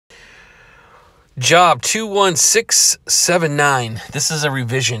Job 21679. This is a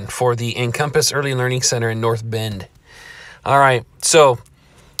revision for the Encompass Early Learning Center in North Bend. All right, so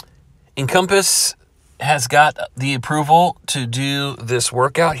Encompass has got the approval to do this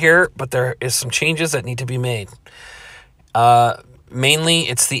workout here, but there is some changes that need to be made. Mainly,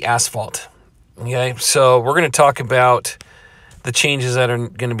 it's the asphalt. Okay, so we're going to talk about the changes that are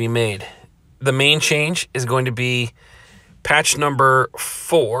going to be made. The main change is going to be patch number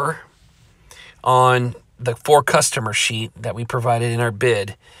 4 on the 4 customer sheet that we provided in our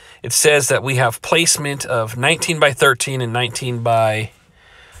bid. It says that we have placement of 19 by 13 and 19 by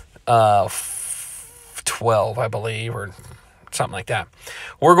 12, I believe, or something like that.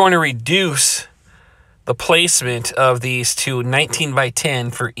 We're going to reduce the placement of these to 19 by 10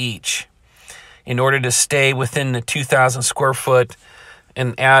 for each in order to stay within the 2,000 square foot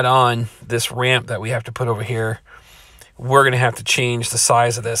and add on this ramp that we have to put over here. We're going to have to change the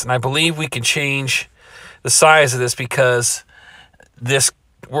size of this. And I believe we can change the size of this because the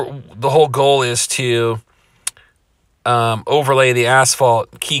whole goal is to overlay the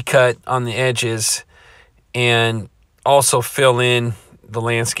asphalt key cut on the edges and also fill in the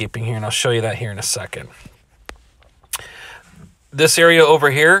landscaping here. And I'll show you that here in a second. This area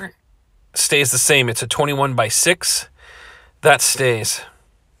over here stays the same. It's a 21 by 6. That stays.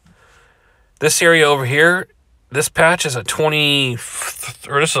 This area over here, this patch is a 43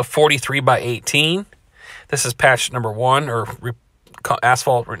 by 18. This is patch number 1, or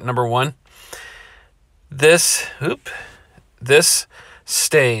asphalt number 1. This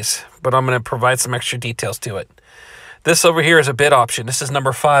stays, but I'm going to provide some extra details to it. This over here is a bid option. This is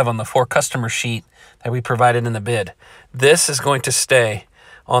number 5 on the 4 customer sheet that we provided in the bid. This is going to stay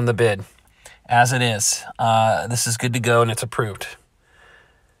on the bid as it is. This is good to go and it's approved.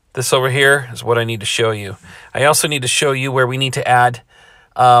 This over here is what I need to show you. I also need to show you where we need to add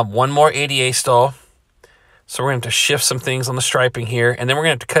one more ADA stall. So we're going to have to shift some things on the striping here, and then we're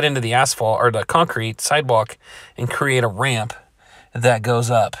going to have to cut into the asphalt or the concrete sidewalk and create a ramp that goes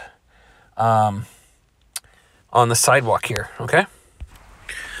up on the sidewalk here, okay?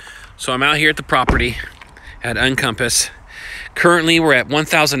 So I'm out here at the property at Encompass. Currently, we're at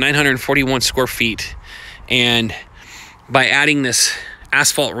 1,941 square feet, and by adding this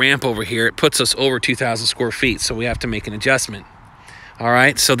asphalt ramp over here, it puts us over 2,000 square feet, so we have to make an adjustment. All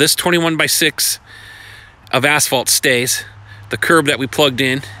right, so this 21 by 6 of asphalt stays. The curb that we plugged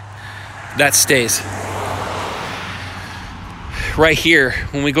in, that stays. Right here,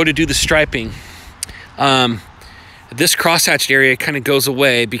 when we go to do the striping, this crosshatched area kind of goes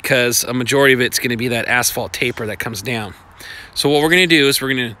away because a majority of it's going to be that asphalt taper that comes down. So what we're going to do is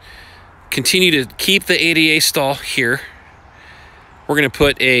we're going to continue to keep the ADA stall here. We're going to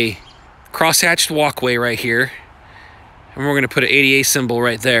put a crosshatched walkway right here, and we're going to put an ADA symbol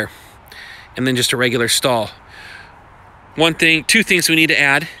right there, and then just a regular stall. Two things we need to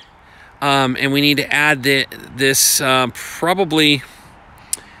add, and we need to add this probably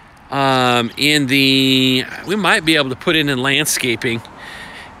we might be able to put it in landscaping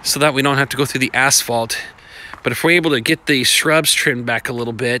so that we don't have to go through the asphalt. But if we're able to get the shrubs trimmed back a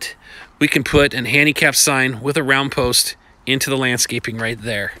little bit, we can put a handicap sign with a round post into the landscaping right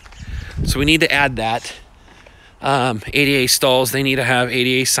there. So we need to add that. ADA stalls, they need to have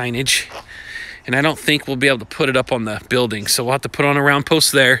ADA signage. And I don't think we'll be able to put it up on the building. So we'll have to put on a round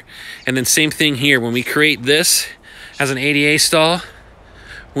post there. And then same thing here. When we create this as an ADA stall,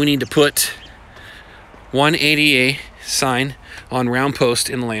 we need to put one ADA sign on round post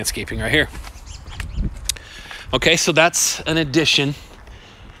in the landscaping right here. Okay, so that's an addition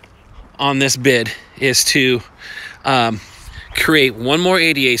on this bid, is to create one more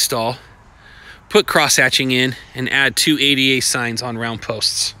ADA stall, put cross-hatching in, and add 2 ADA signs on round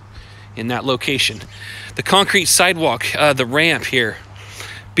posts in that location. The concrete sidewalk, the ramp here,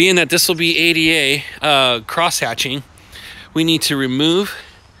 being that this will be ADA cross-hatching, we need to remove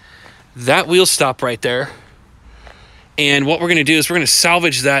that wheel stop right there. And what we're going to do is we're going to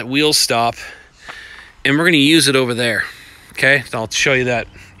salvage that wheel stop, and we're going to use it over there. Okay, I'll show you that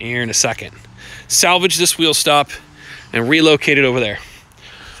here in a second. Salvage this wheel stop and relocate it over there.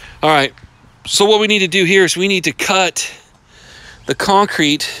 All right, so what we need to do here is we need to cut the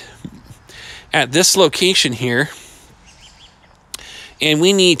concrete at this location here, and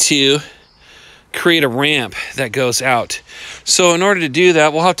we need to create a ramp that goes out. So in order to do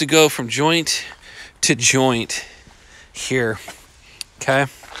that, we'll have to go from joint to joint here, okay?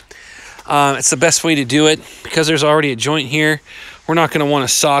 It's the best way to do it because there's already a joint here. We're not going to want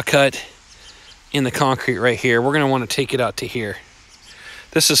to saw cut in the concrete right here. We're going to want to take it out to here.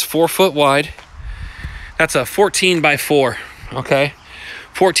 This is 4 foot wide. That's a 14 by 4, okay?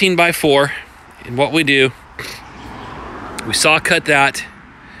 14 by 4. And what we do, we saw cut that.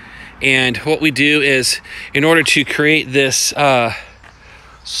 And what we do is, in order to create this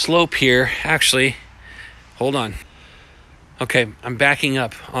slope here, actually, hold on. Okay, I'm backing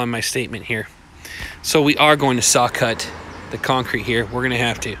up on my statement here. So we are going to saw cut the concrete here. We're gonna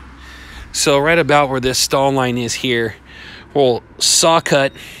have to. So right about where this stall line is here, we'll saw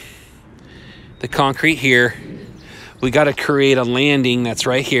cut the concrete here. We gotta create a landing that's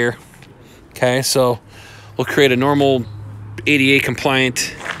right here. Okay, so we'll create a normal ADA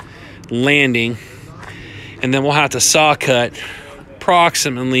compliant landing, and then we'll have to saw cut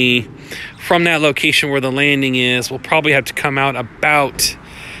approximately from that location where the landing is. We'll probably have to come out about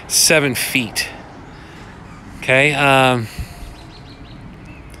 7 feet. Okay,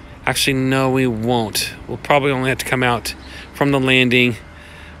 actually no, we won't. We'll probably only have to come out from the landing.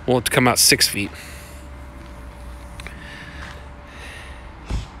 We'll have to come out 6 feet.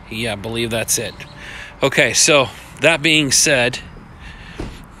 Yeah, I believe that's it. Okay, so that being said,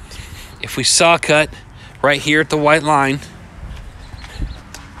 if we saw cut right here at the white line,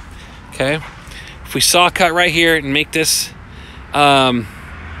 okay, if we saw cut right here and make this edge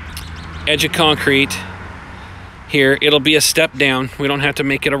of concrete here, it'll be a step down. We don't have to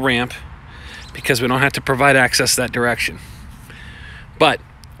make it a ramp because we don't have to provide access that direction. But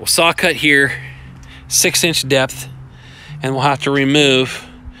we'll saw cut here, 6-inch depth, and we'll have to remove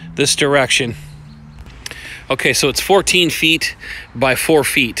this direction. Okay, so it's 14 feet by 4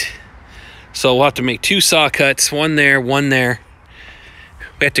 feet. So we'll have to make 2 saw cuts, one there, one there.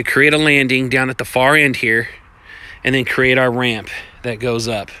 We have to create a landing down at the far end here, and then create our ramp that goes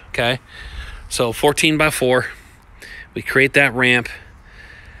up, okay? So 14 by 4, we create that ramp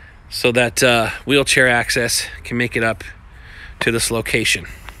so that wheelchair access can make it up to this location.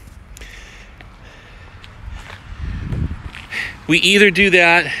 We either do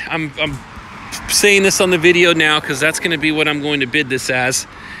that, I'm saying this on the video now because that's going to be what I'm going to bid this as,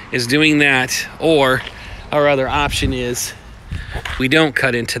 is doing that, or our other option is we don't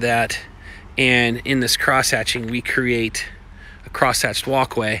cut into that, and in this crosshatching we create a crosshatched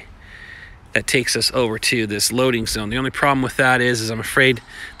walkway that takes us over to this loading zone. The only problem with that is I'm afraid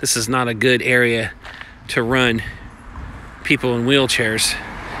this is not a good area to run people in wheelchairs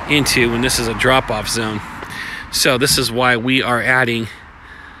into when this is a drop-off zone. So this is why we are adding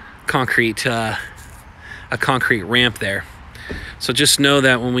concrete, a concrete ramp there. So just know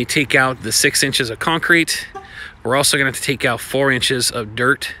that when we take out the 6 inches of concrete, we're also going to have to take out 4 inches of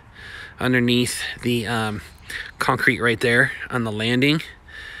dirt underneath the concrete right there on the landing.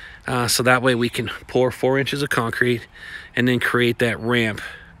 So that way we can pour 4 inches of concrete and then create that ramp,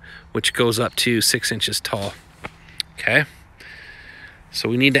 which goes up to 6 inches tall. Okay, so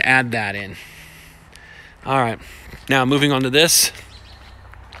we need to add that in. All right, now moving on to this.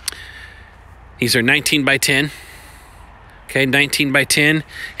 These are 19 by 10. Okay, 19 by 10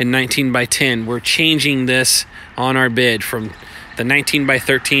 and 19 by 10. We're changing this on our bid from the 19 by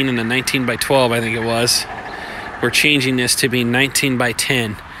 13 and the 19 by 12, I think it was. We're changing this to be 19 by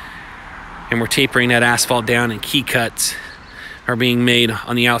 10. And we're tapering that asphalt down, and key cuts are being made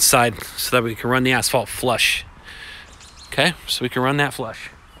on the outside so that we can run the asphalt flush. Okay, so we can run that flush.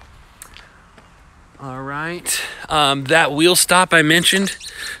 All right, that wheel stop I mentioned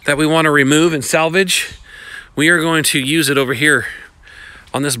that we want to remove and salvage, we are going to use it over here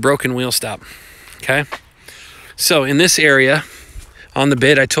on this broken wheel stop. Okay, so in this area on the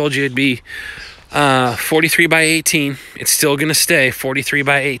bid, I told you it'd be 43 by 18. It's still going to stay 43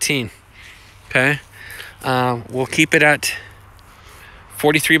 by 18. Okay, we'll keep it at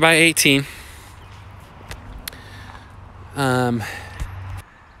 43 by 18.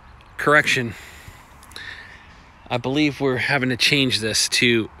 Correction, I believe we're having to change this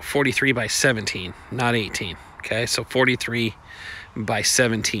to 43 by 17, not 18. Okay, so 43 by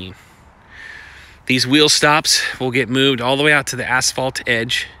 17. These wheel stops will get moved all the way out to the asphalt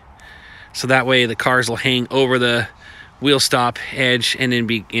edge, so that way the cars will hang over the wheel stop edge and then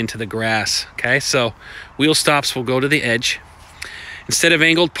be into the grass. Okay, so wheel stops will go to the edge. Instead of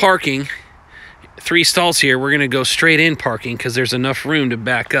angled parking, 3 stalls here, we're going to go straight in parking because there's enough room to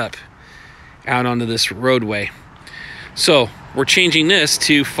back up out onto this roadway. So we're changing this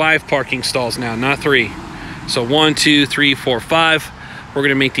to 5 parking stalls now, not 3. So 1, 2, 3, 4, 5. We're going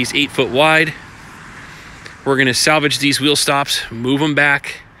to make these 8 foot wide. We're going to salvage these wheel stops, move them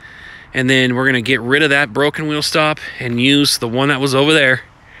back, and then we're going to get rid of that broken wheel stop and use the one that was over there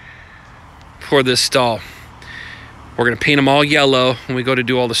for this stall. We're going to paint them all yellow when we go to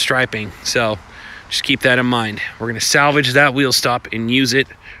do all the striping. So just keep that in mind. We're going to salvage that wheel stop and use it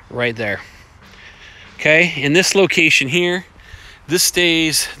right there. Okay, in this location here, this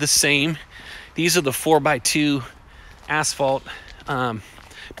stays the same. These are the 4x2 asphalt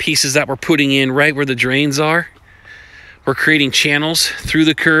pieces that we're putting in right where the drains are. We're creating channels through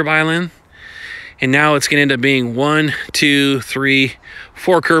the curb island. And now it's gonna end up being 1, 2, 3,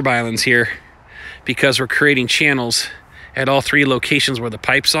 4 curb islands here, because we're creating channels at all 3 locations where the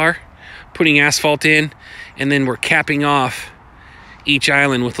pipes are, putting asphalt in, and then we're capping off each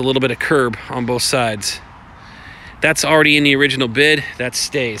island with a little bit of curb on both sides. That's already in the original bid. That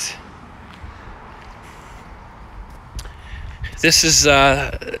stays. This is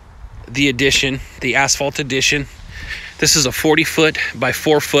the addition, the asphalt addition. This is a 40-foot by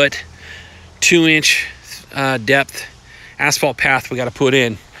 4-foot, 2-inch depth asphalt path we got to put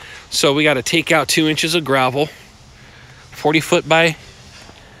in. So we got to take out 2 inches of gravel, 40 foot by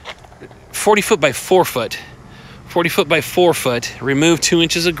 4 foot, 40 foot by 4 foot, remove 2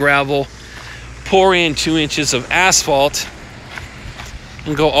 inches of gravel, pour in 2 inches of asphalt,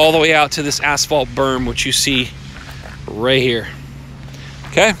 and go all the way out to this asphalt berm, which you see right here.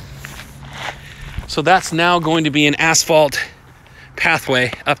 Okay, so that's now going to be an asphalt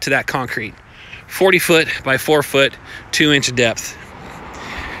pathway up to that concrete. 40 foot by 4 foot, 2-inch depth.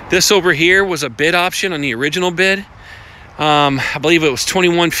 This over here was a bid option on the original bid. I believe it was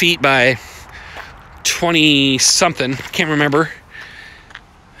 21 feet by 20 something, can't remember.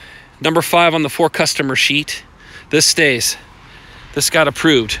 Number 5 on the 4 customer sheet. This stays. This got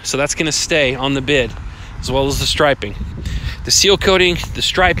approved, so that's gonna stay on the bid, as well as the striping. The seal coating, the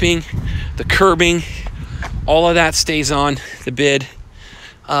striping, the curbing, all of that stays on the bid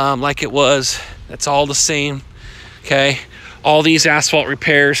like it was. That's all the same, okay? All these asphalt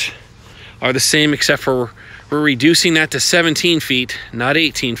repairs are the same, except for we're reducing that to 17 feet, not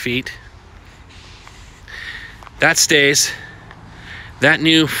 18 feet. That stays. That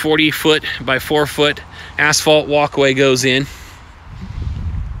new 40 foot by 4 foot asphalt walkway goes in.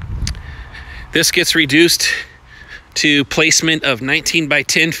 This gets reduced to placement of 19 by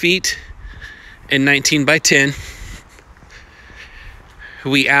 10 feet and 19 by 10.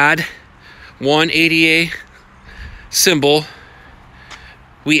 We add 1 ADA symbol.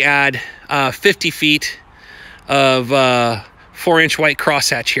 We add 50 feet of 4-inch white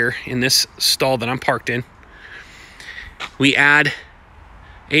crosshatch here in this stall that I'm parked in. We add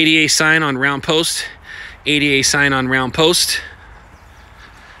ADA sign on round post, ADA sign on round post.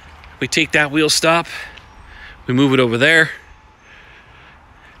 We take that wheel stop, we move it over there,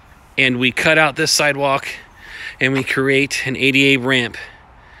 and we cut out this sidewalk, and we create an ADA ramp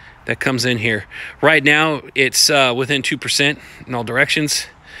that comes in here. Right now, it's within 2% in all directions,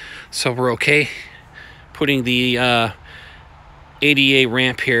 so we're okay putting the ADA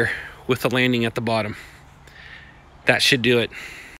ramp here with the landing at the bottom. That should do it.